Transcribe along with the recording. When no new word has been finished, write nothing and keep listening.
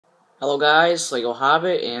Hello guys, Lego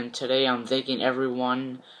Hobbit, and today I'm thanking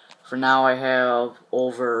everyone. For now I have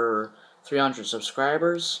over 300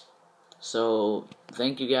 subscribers, so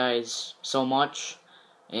thank you guys so much.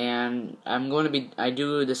 And I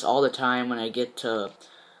do this all the time when I get to,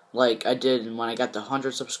 like I did when I got the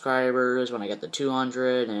 100 subscribers, when I got the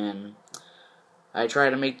 200, and I try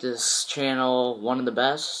to make this channel one of the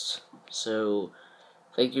best. So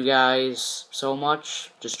thank you guys so much.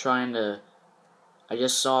 I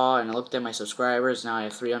just saw and I looked at my subscribers. Now I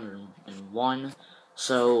have 301.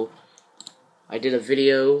 So I did a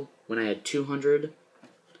video when I had 200. And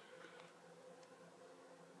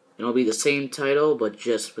it'll be the same title, but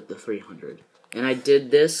just with the 300. And I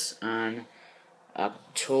did this on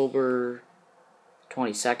October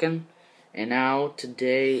 22nd. And now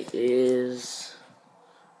today is,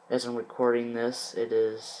 as I'm recording this, it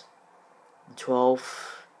is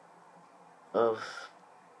 12th of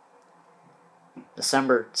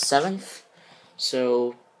December 7th.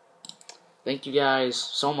 So thank you guys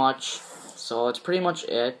so much. So that's pretty much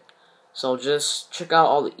it. So just check out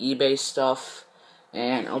all the eBay stuff,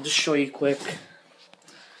 and I'll just show you quick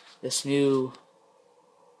this new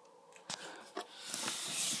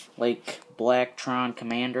like Blacktron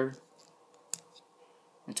Commander.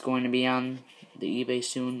 It's going to be on the eBay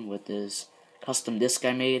soon with this custom disc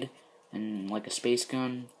I made and like a space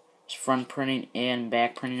gun. There's front printing and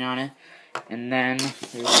back printing on it. And then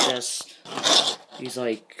there's just these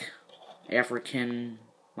like African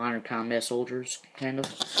modern combat soldiers, kind of.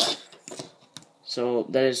 So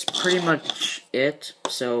that is pretty much it.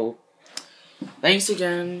 So thanks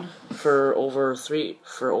again for over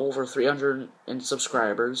 300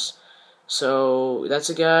 subscribers. So that's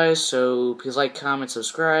it, guys. So please like, comment,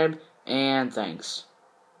 subscribe, and thanks.